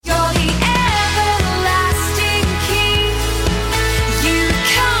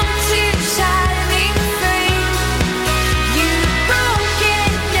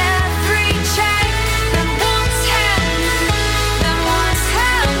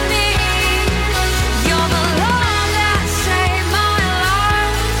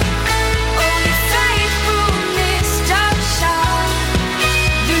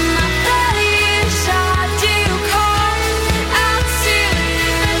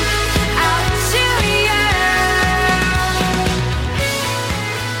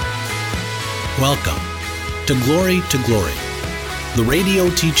Welcome to Glory, the radio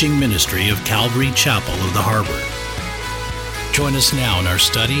teaching ministry of Calvary Chapel of the Harbor. Join us now in our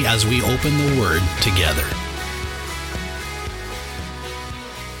study as we open the Word together.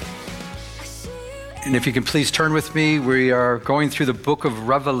 And if you can please turn with me, we are going through the book of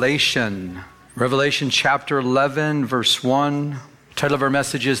Revelation. Revelation chapter 11, verse 1. The title of our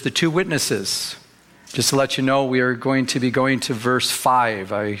message is The Two Witnesses. Just to let you know, we are going to be going to verse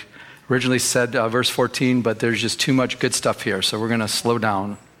 5. I originally said verse 14, but there's just too much good stuff here, so we're going to slow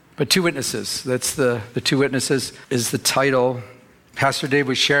down. But two witnesses, that's the two witnesses is the title. Pastor Dave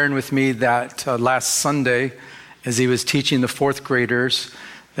was sharing with me that last Sunday, as he was teaching the fourth graders,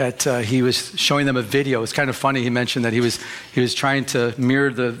 that he was showing them a video. It's kind of funny. He mentioned that he was trying to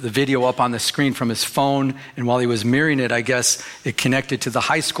mirror the video up on the screen from his phone, and while he was mirroring it, I guess it connected to the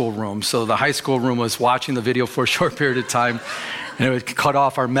high school room. So the high school room was watching the video for a short period of time, and it would cut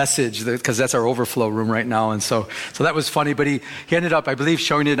off our message because that's our overflow room right now. And so that was funny, but he ended up, I believe,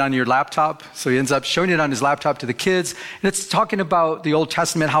 showing it on your laptop. So he ends up showing it on his laptop to the kids. And it's talking about the Old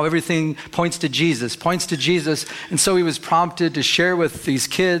Testament, how everything points to Jesus. And so he was prompted to share with these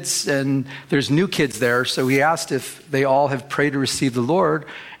kids, and there's new kids there. So he asked if they all have prayed to receive the Lord.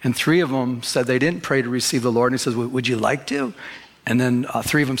 And 3 of them said they didn't pray to receive the Lord. And he says, would you like to? And then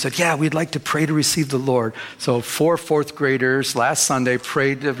 3 of them said, yeah, we'd like to pray to receive the Lord. So 4 fourth graders last Sunday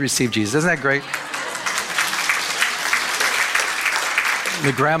prayed to receive Jesus. Isn't that great?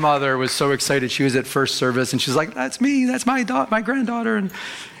 The grandmother was so excited. She was at first service, and she's like, that's me. That's my granddaughter.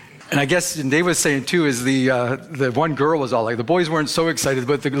 And I guess, and Dave was saying too, is the one girl was all like, the boys weren't so excited,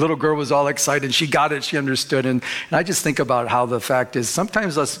 but the little girl was all excited. She got it. She understood. And I just think about how the fact is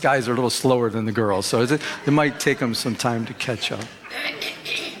sometimes us guys are a little slower than the girls. So it might take them some time to catch up.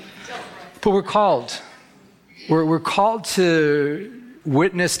 But we're called. We're called to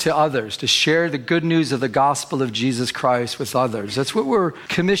witness to others, to share the good news of the gospel of Jesus Christ with others. That's what we're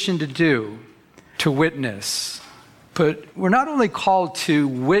commissioned to do, to witness. But we're not only called to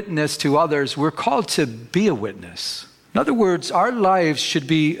witness to others, we're called to be a witness. In other words, our lives should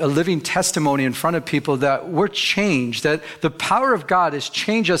be a living testimony in front of people that we're changed, that the power of God has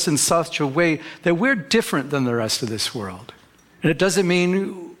changed us in such a way that we're different than the rest of this world. And it doesn't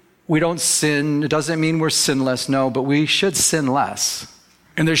mean we don't sin. It doesn't mean we're sinless, no, but we should sin less.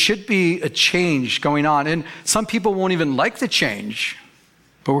 And there should be a change going on. And some people won't even like the change,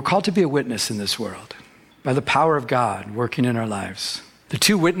 but we're called to be a witness in this world by the power of God working in our lives. The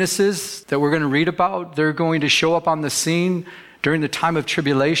 2 witnesses that we're going to read about, they're going to show up on the scene during the time of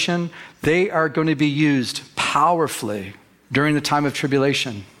tribulation. They are going to be used powerfully during the time of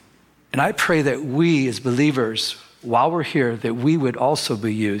tribulation. And I pray that we as believers, while we're here, that we would also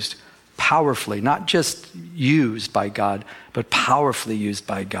be used powerfully, not just used by God, but powerfully used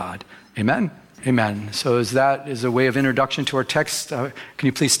by God. Amen? Amen. So as that is a way of introduction to our text, can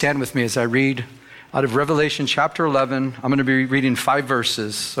you please stand with me as I read out of Revelation chapter 11. I'm going to be reading 5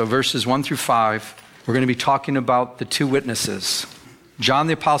 verses. So verses 1 through 5, we're going to be talking about the 2 witnesses. John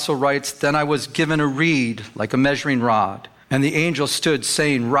the apostle writes, "Then I was given a reed like a measuring rod, and the angel stood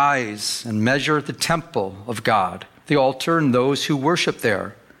saying, 'Rise and measure the temple of God, the altar and those who worship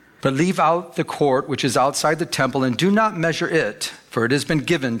there. But leave out the court which is outside the temple, and do not measure it, for it has been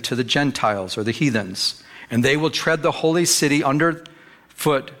given to the Gentiles,' or the heathens, 'and they will tread the holy city under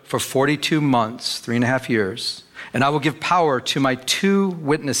foot for 42 months, 3.5 years. And I will give power to my 2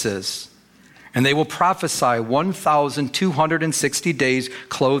 witnesses, and they will prophesy 1,260 days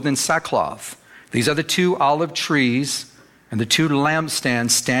clothed in sackcloth. These are the 2 olive trees and the 2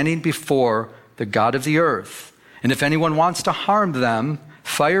 lampstands standing before the God of the earth. And if anyone wants to harm them,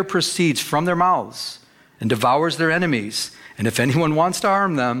 fire proceeds from their mouths and devours their enemies. And if anyone wants to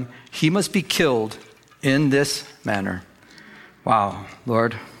harm them, he must be killed in this manner.'" Wow,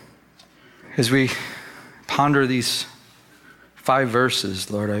 Lord, as we ponder these 5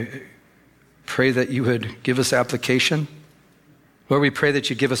 verses, Lord, I pray that you would give us application. Lord, we pray that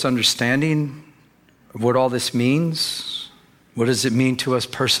you give us understanding of what all this means. What does it mean to us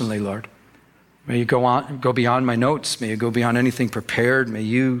personally, Lord? May you go beyond my notes. May you go beyond anything prepared. May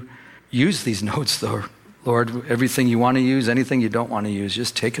you use these notes, Lord, everything you want to use, anything you don't want to use,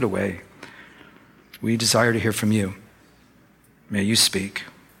 just take it away. We desire to hear from you. May you speak.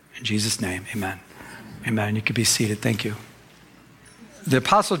 In Jesus' name, amen. Amen. You can be seated. Thank you. The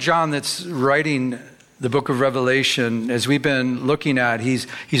Apostle John that's writing the book of Revelation, as we've been looking at, he's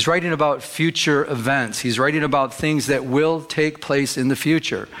writing about future events. He's writing about things that will take place in the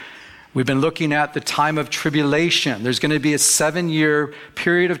future. We've been looking at the time of tribulation. There's going to be a 7-year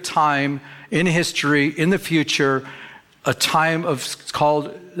period of time in history, in the future, it's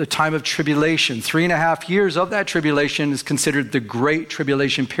called the time of tribulation. 3.5 years of that tribulation is considered the Great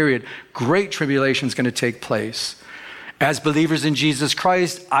Tribulation period. Great tribulation is going to take place. As believers in Jesus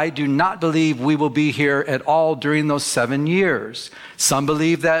Christ, I do not believe we will be here at all during those 7 years. Some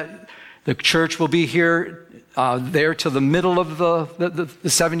believe that the church will be here there till the middle of the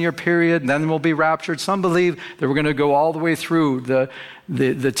 7-year period, and then we'll be raptured. Some believe that we're going to go all the way through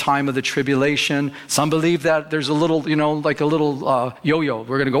the time of the tribulation. Some believe that there's a little, like a little yo-yo.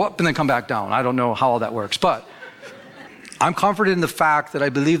 We're going to go up and then come back down. I don't know how all that works, but I'm comforted in the fact that I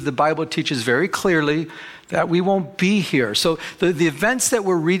believe the Bible teaches very clearly that we won't be here. So the events that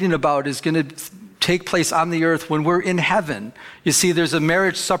we're reading about is going to take place on the earth when we're in heaven. You see, there's a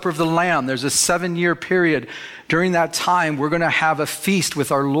marriage supper of the Lamb. There's a 7-year period. During that time, we're going to have a feast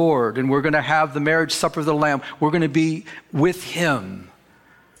with our Lord, and we're going to have the marriage supper of the Lamb. We're going to be with him.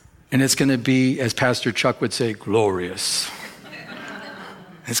 And it's going to be, as Pastor Chuck would say, glorious.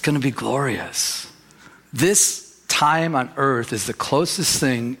 It's going to be glorious. This time on earth is the closest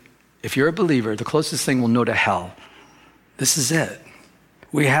thing, if you're a believer, the closest thing we'll know to hell. This is it.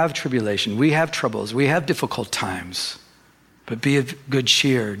 We have tribulation, we have troubles, we have difficult times, but be of good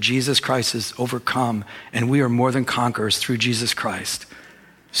cheer. Jesus Christ has overcome, and we are more than conquerors through Jesus Christ.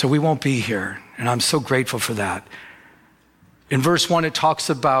 So we won't be here, and I'm so grateful for that. In verse 1, it talks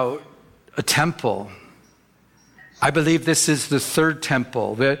about a temple. I believe this is the third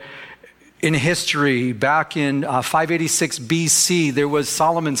temple. That in history, back in 586 BC, there was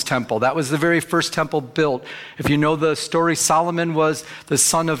Solomon's temple. That was the very first temple built. If you know the story, Solomon was the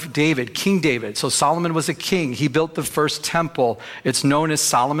son of David, King David. So Solomon was a king. He built the first temple. It's known as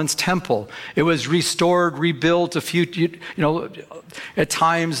Solomon's temple. It was restored, rebuilt a few, at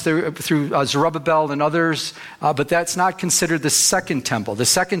times through Zerubbabel and others, but that's not considered the second temple. The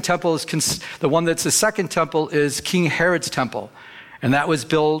second temple is, the one that's the second temple is King Herod's temple. And that was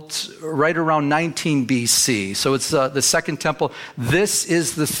built right around 19 BC. So it's the second temple. This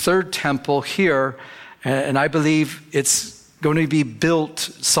is the third temple here. And I believe it's going to be built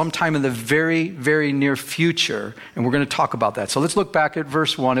sometime in the very, very near future. And we're going to talk about that. So let's look back at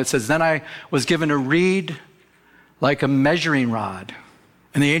verse 1. It says, "Then I was given a reed like a measuring rod.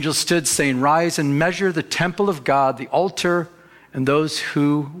 And the angel stood saying, 'Rise and measure the temple of God, the altar, and those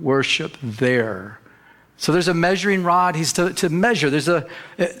who worship there.'" So there's a measuring rod. He's to measure.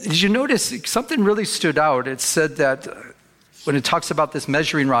 Did you notice something really stood out? It said that when it talks about this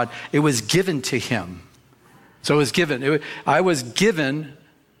measuring rod, it was given to him. So it was given. I was given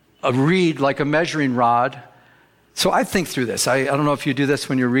a reed like a measuring rod. So I think through this. I don't know if you do this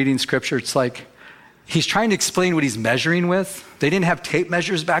when you're reading scripture. It's like he's trying to explain what he's measuring with. They didn't have tape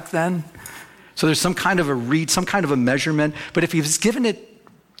measures back then. So there's some kind of a reed, some kind of a measurement. But if he was given it,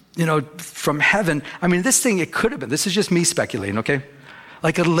 from heaven, this thing, it could have been, this is just me speculating, okay?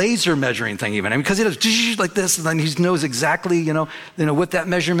 Like a laser measuring thing even. Because he does like this, and then he knows exactly, what that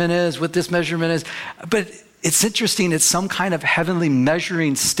measurement is, what this measurement is. But it's interesting, it's some kind of heavenly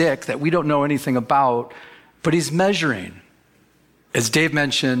measuring stick that we don't know anything about, but he's measuring. As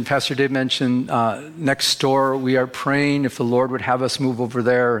Pastor Dave mentioned, next door, we are praying if the Lord would have us move over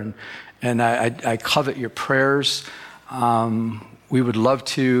there, and I covet your prayers. We would love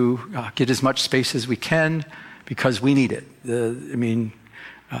to get as much space as we can because we need it.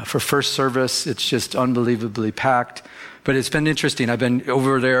 For first service, it's just unbelievably packed. But it's been interesting. I've been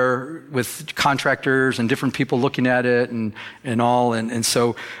over there with contractors and different people looking at it and all. And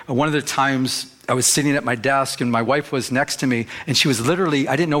so one of the times I was sitting at my desk and my wife was next to me, and she was literally,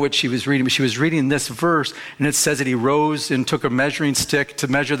 I didn't know what she was reading, but she was reading this verse, and it says that he rose and took a measuring stick to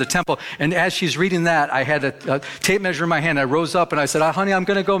measure the temple. And as she's reading that, I had a tape measure in my hand. I rose up and I said, honey, I'm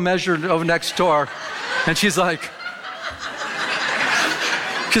going to go measure over next door. And she's like,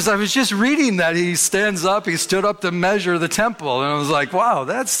 because I was just reading that he stood up to measure the temple. And I was like, wow,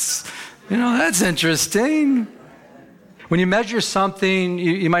 that's interesting. When you measure something,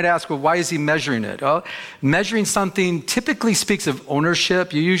 you might ask, well, why is he measuring it? Well, measuring something typically speaks of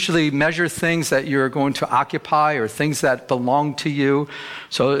ownership. You usually measure things that you're going to occupy or things that belong to you.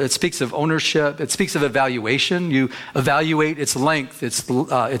 So it speaks of ownership. It speaks of evaluation. You evaluate its length,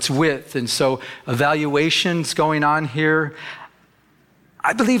 its width. And so evaluation's going on here.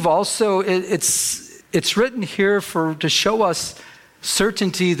 I believe also it's written here to show us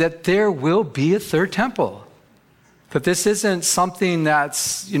certainty that there will be a third temple. That this isn't something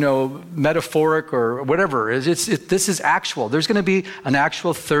that's, metaphoric or whatever. This is actual. There's going to be an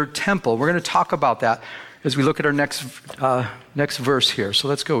actual third temple. We're going to talk about that as we look at our next verse here. So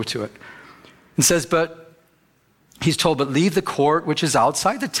let's go to it. It says, but he's told, but leave the court which is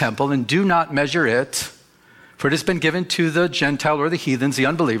outside the temple and do not measure it. For it has been given to the Gentile or the heathens, the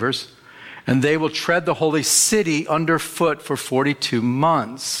unbelievers, and they will tread the holy city underfoot for 42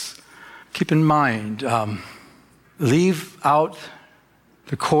 months. Keep in mind, leave out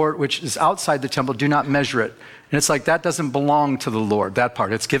the court which is outside the temple, do not measure it. And it's like that doesn't belong to the Lord, that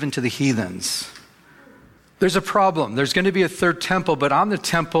part. It's given to the heathens. There's a problem. There's going to be a third temple, but on the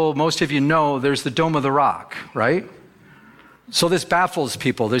temple, most of you know, there's the Dome of the Rock, right? So this baffles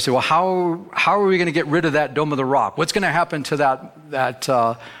people. They say, well, how are we going to get rid of that Dome of the Rock? What's going to happen to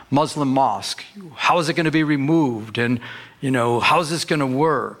that Muslim mosque? How is it going to be removed? And, how is this going to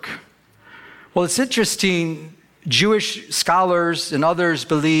work? Well, it's interesting. Jewish scholars and others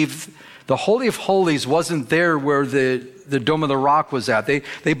believe the Holy of Holies wasn't there where the Dome of the Rock was at.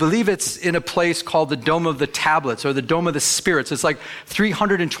 They believe it's in a place called the Dome of the Tablets or the Dome of the Spirits. It's like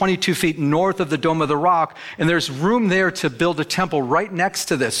 322 feet north of the Dome of the Rock, and there's room there to build a temple right next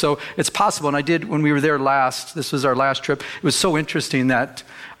to this. So it's possible, and I did when we were there this was our last trip. It was so interesting that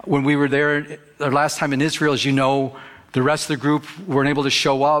when we were there our last time in Israel, as you know, the rest of the group weren't able to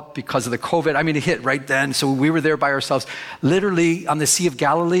show up because of the COVID. I mean, it hit right then, so we were there by ourselves. Literally on the Sea of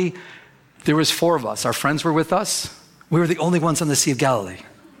Galilee, there was 4 of us. Our friends were with us. We were the only ones on the Sea of Galilee.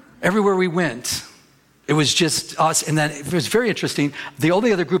 Everywhere we went, it was just us. And then it was very interesting. The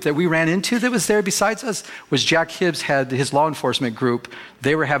only other group that we ran into that was there besides us was Jack Hibbs had his law enforcement group.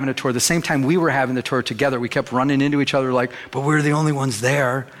 They were having a tour. The same time we were having the tour together, we kept running into each other but we were the only ones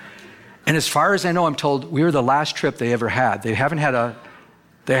there. And as far as I know, I'm told we were the last trip they ever had. They haven't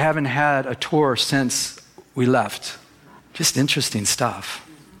had a tour since we left. Just interesting stuff.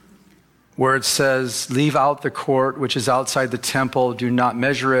 Where it says, leave out the court which is outside the temple, do not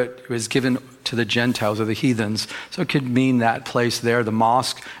measure it. It was given to the Gentiles or the heathens. So it could mean that place there. The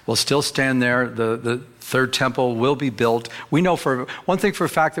mosque will still stand there. The third temple will be built. We know one thing for a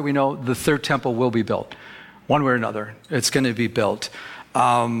fact that we know, the third temple will be built. One way or another, it's going to be built.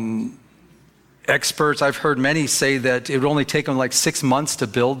 Experts, I've heard many say that it would only take them 6 months to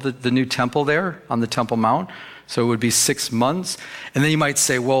build the new temple there on the Temple Mount. So it would be 6 months. And then you might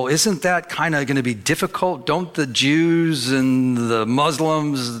say, well, isn't that kind of going to be difficult? Don't the Jews and the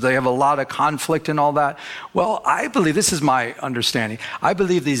Muslims, they have a lot of conflict and all that? Well, I believe, this is my understanding, I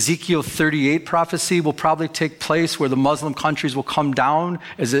believe the Ezekiel 38 prophecy will probably take place where the Muslim countries will come down,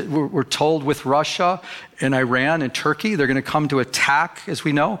 as we're told, with Russia and Iran and Turkey. They're going to come to attack, as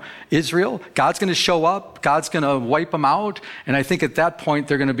we know, Israel. God's going to show up. God's going to wipe them out. And I think at that point,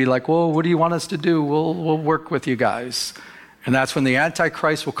 they're going to be like, well, what do you want us to do? We'll work with you guys. And that's when the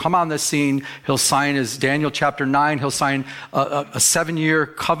Antichrist will come on the scene. He'll sign, as Daniel chapter 9, he'll sign a 7-year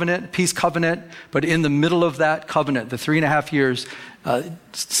covenant, peace covenant. But in the middle of that covenant, the 3.5 years,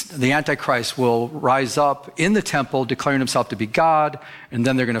 the Antichrist will rise up in the temple, declaring himself to be God, and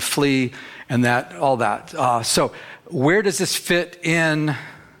then they're going to flee, and all that. So where does this fit in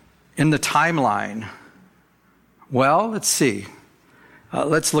the timeline? Well, let's see.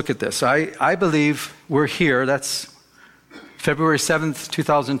 Let's look at this. I believe we're here. That's February 7th,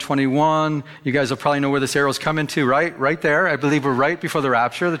 2021. You guys will probably know where this arrow's coming to, right? Right there. I believe we're right before the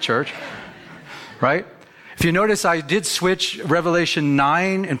rapture of the church, right? If you notice, I did switch Revelation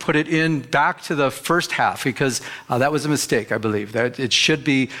 9 and put it in back to the first half because that was a mistake, I believe. That it should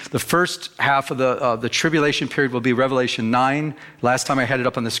be the first half of the tribulation period will be Revelation 9. Last time I had it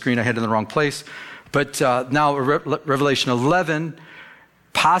up on the screen, I had it in the wrong place. But now Revelation 11,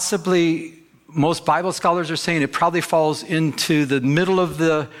 possibly most Bible scholars are saying it probably falls into the middle of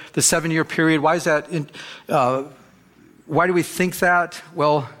the 7-year period. Why is that? Why do we think that?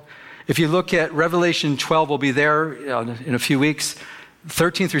 Well, if you look at Revelation 12, we'll be there in a few weeks.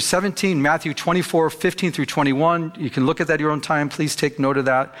 13 through 17, Matthew 24, 15 through 21. You can look at that at your own time. Please take note of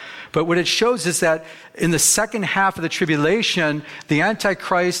that. But what it shows is that in the second half of the tribulation, the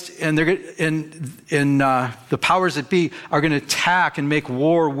Antichrist and the powers that be are going to attack and make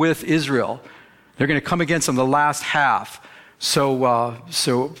war with Israel. They're going to come against them the last half.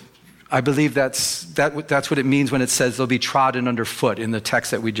 So I believe that's what it means when it says they'll be trodden underfoot in the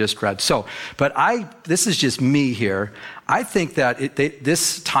text that we just read. This is just me here. I think that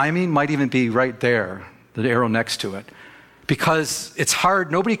this timing might even be right there, the arrow next to it, because it's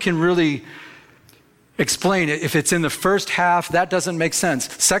hard. Nobody can really explain it. If it's in the first half, that doesn't make sense.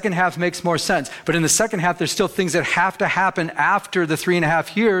 Second half makes more sense. But in the second half, there's still things that have to happen after the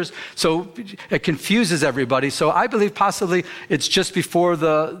 3.5 years. So it confuses everybody. So I believe possibly it's just before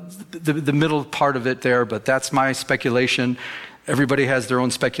the middle part of it there, but that's my speculation. Everybody has their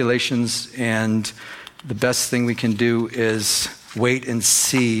own speculations, and the best thing we can do is wait and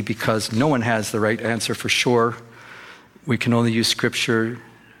see, because no one has the right answer for sure. We can only use Scripture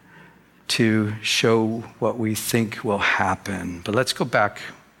to show what we think will happen. But let's go back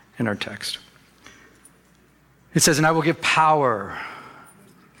in our text. It says, and I will give power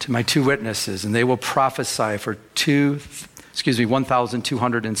to my 2 witnesses, and they will prophesy for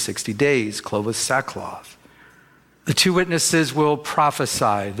 1,260 days, clothed with sackcloth. The 2 witnesses will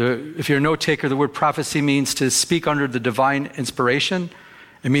prophesy. If you're a note taker, the word prophecy means to speak under the divine inspiration.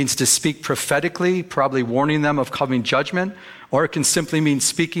 It means to speak prophetically, probably warning them of coming judgment, or it can simply mean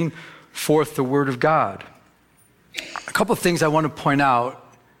speaking forth the word of God. A couple of things I want to point out.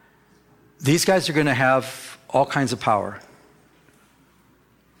 These guys are going to have all kinds of power.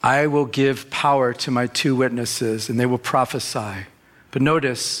 I will give power to my 2 witnesses, and they will prophesy. But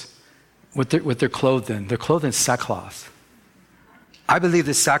notice what they're clothed in. They're clothed in sackcloth. I believe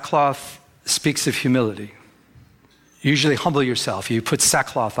that sackcloth speaks of humility. You usually humble yourself. You put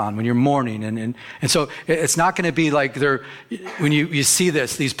sackcloth on when you're mourning. And so it's not going to be like when you see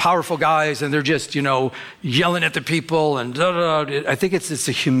these powerful guys and they're just, yelling at the people and I think it's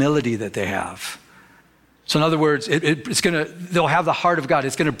a humility that they have. So in other words, they'll have the heart of God.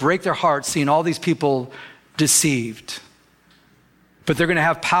 It's going to break their heart seeing all these people deceived. But they're going to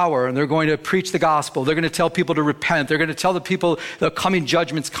have power, and they're going to preach the gospel. They're going to tell people to repent. They're going to tell the people the coming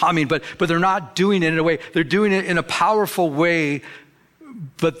judgment's coming, but they're not doing it in a way. They're doing it in a powerful way,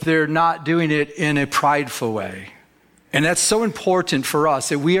 but they're not doing it in a prideful way. And that's so important for us,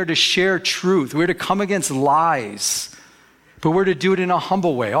 that we are to share truth. We're to come against lies, but we're to do it in a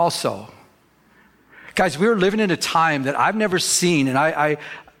humble way also. Guys, we're living in a time that I've never seen, and I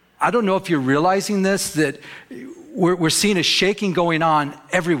don't know if you're realizing this, that we're seeing a shaking going on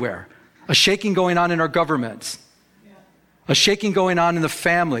everywhere. A shaking going on in our governments. A shaking going on in the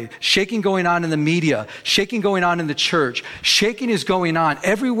family. Shaking going on in the media. Shaking going on in the church. Shaking is going on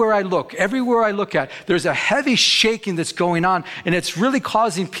everywhere I look. Everywhere I look at, there's a heavy shaking that's going on, and it's really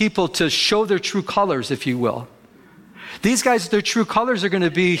causing people to show their true colors, if you will. These guys, their true colors are going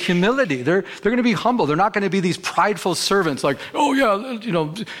to be humility. They're going to be humble. They're not going to be these prideful servants like, oh yeah,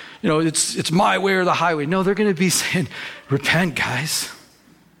 it's my way or the highway. No, they're going to be saying, repent, guys.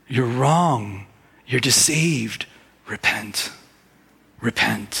 You're wrong. You're deceived. Repent.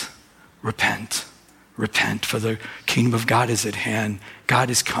 Repent. Repent. Repent, for the kingdom of God is at hand. God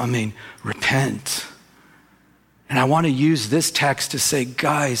is coming. Repent. And I want to use this text to say,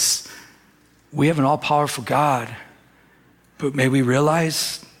 guys, we have an all-powerful God. But may we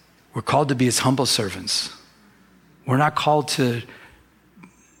realize we're called to be his humble servants. We're not called to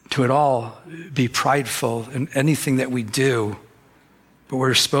at all be prideful in anything that we do, but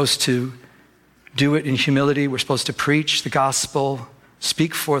we're supposed to do it in humility. We're supposed to preach the gospel,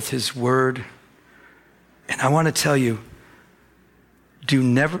 speak forth his word. And I want to tell you,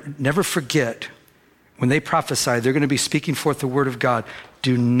 never forget, when they prophesy, they're going to be speaking forth the word of God.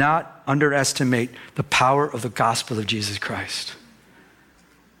 Do not underestimate the power of the gospel of Jesus Christ.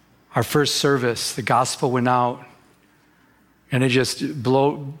 Our first service, the gospel went out, and it just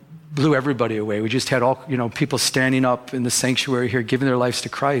blew everybody away. We just had all people standing up in the sanctuary here, giving their lives to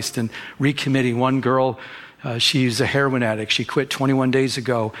Christ and recommitting. One girl, she's a heroin addict. She quit 21 days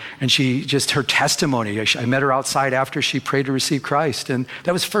ago, and her testimony, I met her outside after she prayed to receive Christ, and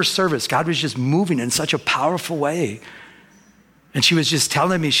that was first service. God was just moving in such a powerful way. And she was just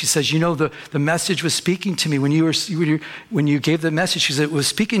telling me, she says, the message was speaking to me when you gave the message. She said, it was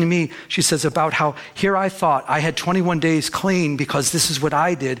speaking to me, she says, about how here I thought I had 21 days clean because this is what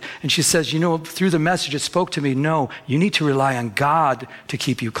I did. And she says, through the message, it spoke to me, no, you need to rely on God to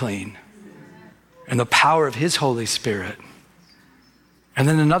keep you clean and the power of his Holy Spirit. And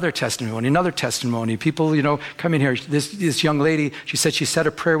then another testimony. People, come in here. This young lady, she said she said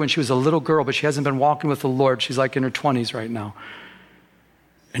a prayer when she was a little girl, but she hasn't been walking with the Lord. She's like in her 20s right now.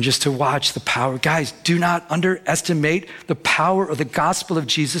 And just to watch the power. Guys, do not underestimate the power of the gospel of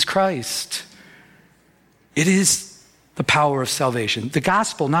Jesus Christ. It is the power of salvation. The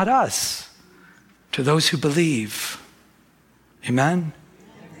gospel, not us. To those who believe. Amen?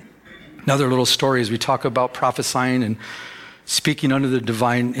 Another little story as we talk about prophesying and speaking under the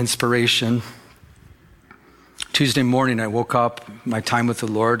divine inspiration. Tuesday morning, I woke up, my time with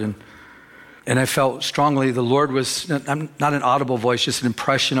the Lord, and I felt strongly the Lord was, not an audible voice, just an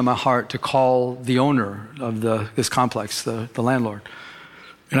impression in my heart to call the owner of this complex, the landlord.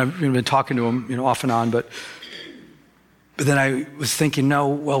 And I've been talking to him, off and on, but then I was thinking,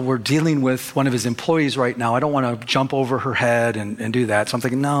 we're dealing with one of his employees right now. I don't want to jump over her head and do that. So I'm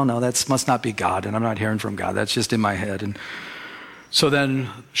thinking, no, that must not be God, and I'm not hearing from God. That's just in my head. And so then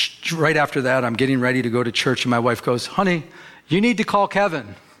right after that, I'm getting ready to go to church, and my wife goes, honey, you need to call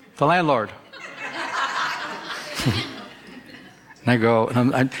Kevin, the landlord. And I go,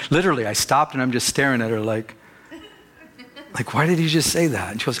 and I stopped and I'm just staring at her like, why did he just say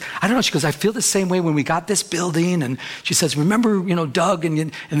that? And she goes, I don't know. She goes, I feel the same way when we got this building. And she says, remember, Doug,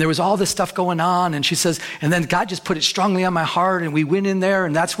 and there was all this stuff going on. And she says, and then God just put it strongly on my heart. And we went in there,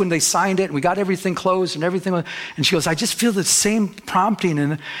 and that's when they signed it. And we got everything closed and everything. And she goes, I just feel the same prompting.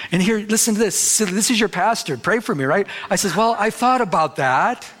 And here, listen to this. So this is your pastor. Pray for me, right? I says, well, I thought about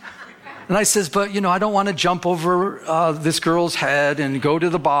that. And I says, but, I don't want to jump over this girl's head and go to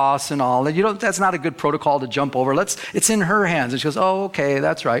the boss and all. And, that's not a good protocol to jump over. It's in her hands. And she goes, oh, okay,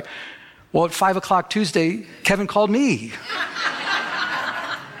 that's right. Well, at 5 o'clock Tuesday, Kevin called me.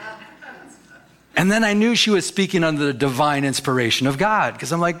 And then I knew she was speaking under the divine inspiration of God,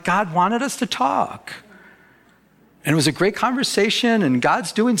 because I'm like, God wanted us to talk. And it was a great conversation, and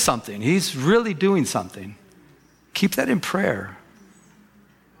God's doing something. He's really doing something. Keep that in prayer.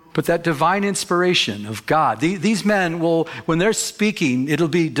 But that divine inspiration of God, these men will, when they're speaking, it'll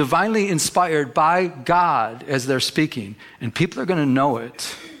be divinely inspired by God as they're speaking. And people are going to know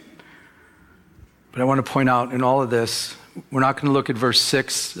it. But I want to point out in all of this, we're not going to look at verse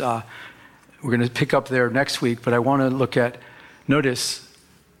 6. We're going to pick up there next week. But I want to look at, notice,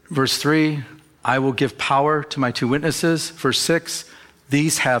 verse 3, I will give power to my 2 witnesses. Verse 6,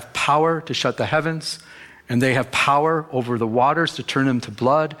 these have power to shut the heavens. And they have power over the waters to turn them to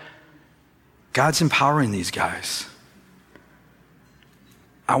blood. God's empowering these guys.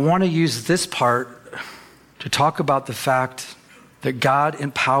 I want to use this part to talk about the fact that God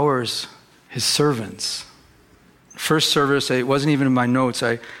empowers his servants. First service, it wasn't even in my notes.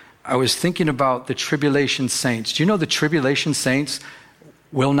 I was thinking about the tribulation saints. Do you know the tribulation saints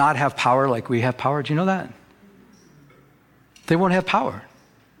will not have power like we have power? Do you know that? They won't have power.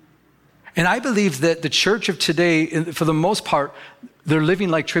 And I believe that the church of today, for the most part, they're living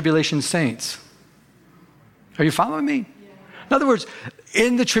like tribulation saints. Are you following me? Yeah. In other words,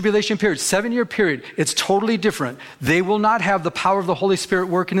 in the tribulation period, 7-year period, it's totally different. They will not have the power of the Holy Spirit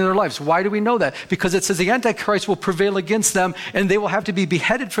working in their lives. Why do we know that? Because it says the Antichrist will prevail against them, and they will have to be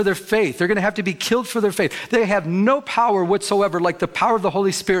beheaded for their faith. They're going to have to be killed for their faith. They have no power whatsoever like the power of the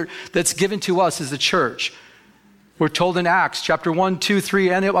Holy Spirit that's given to us as the church. We're told in Acts chapter 1, 2,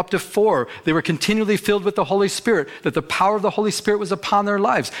 3, and up to 4, they were continually filled with the Holy Spirit, that the power of the Holy Spirit was upon their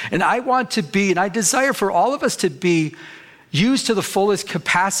lives. And I want to be, and I desire for all of us to be used to the fullest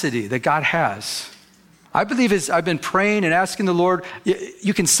capacity that God has. I believe as I've been praying and asking the Lord,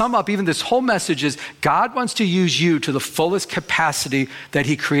 you can sum up even this whole message is God wants to use you to the fullest capacity that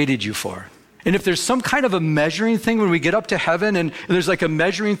he created you for. And if there's some kind of a measuring thing when we get up to heaven and there's like a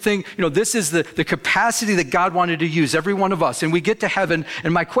measuring thing, this is the capacity that God wanted to use every one of us. And we get to heaven.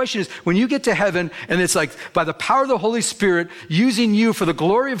 And my question is, when you get to heaven and it's like by the power of the Holy Spirit using you for the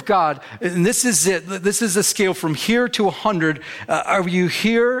glory of God, and this is it. This is the scale from here to 100. Are you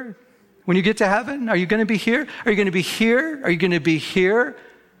here when you get to heaven? Are you going to be here? Are you going to be here? Are you going to be here?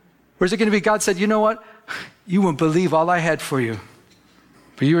 Or is it going to be God said, you know what? You won't believe all I had for you.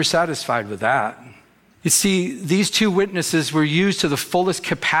 But you were satisfied with that. You see, these 2 witnesses were used to the fullest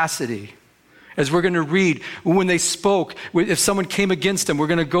capacity. As we're going to read, when they spoke, if someone came against them, we're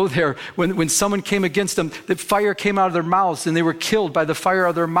going to go there. When someone came against them, the fire came out of their mouths and they were killed by the fire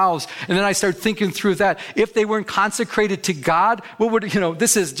of their mouths. And then I started thinking through that. If they weren't consecrated to God, what would,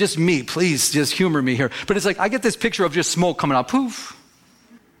 this is just me. Please just humor me here. But it's like, I get this picture of just smoke coming out. Poof.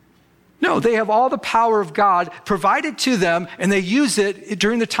 No, they have all the power of God provided to them, and they use it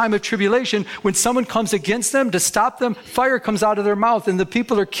during the time of tribulation. When someone comes against them to stop them, fire comes out of their mouth, and the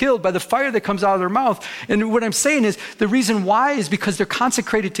people are killed by the fire that comes out of their mouth. And what I'm saying is, the reason why is because they're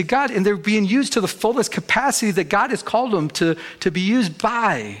consecrated to God, and they're being used to the fullest capacity that God has called them to be used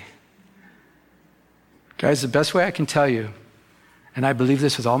by. Guys, the best way I can tell you, and I believe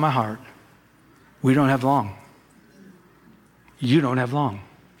this with all my heart, we don't have long. You don't have long.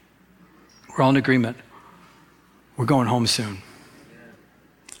 We're all in agreement. We're going home soon.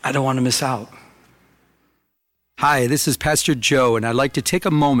 I don't want to miss out. Hi, this is Pastor Joe, and I'd like to take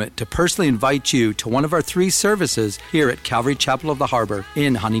a moment to personally invite you to one of our 3 services here at Calvary Chapel of the Harbor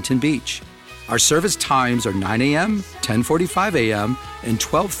in Huntington Beach. Our service times are 9 a.m., 10:45 a.m., and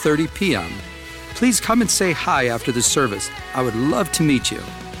 12:30 p.m. Please come and say hi after the service. I would love to meet you.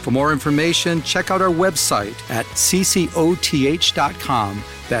 For more information, check out our website at ccoth.com.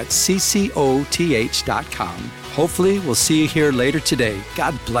 That's ccoth.com. Hopefully, we'll see you here later today.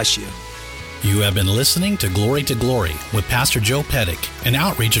 God bless you. You have been listening to Glory with Pastor Joe Pettick, an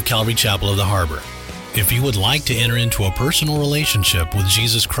outreach of Calvary Chapel of the Harbor. If you would like to enter into a personal relationship with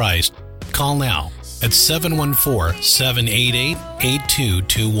Jesus Christ, call now at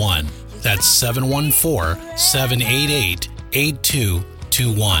 714-788-8221. That's 714-788-8221.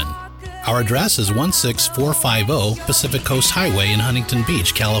 8221. Our address is 16450 Pacific Coast Highway in Huntington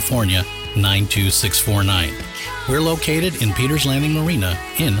Beach, California, 92649. We're located in Peters Landing Marina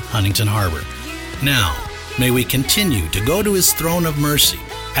in Huntington Harbor. Now, may we continue to go to His throne of mercy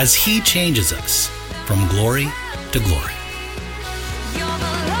as He changes us from glory to glory.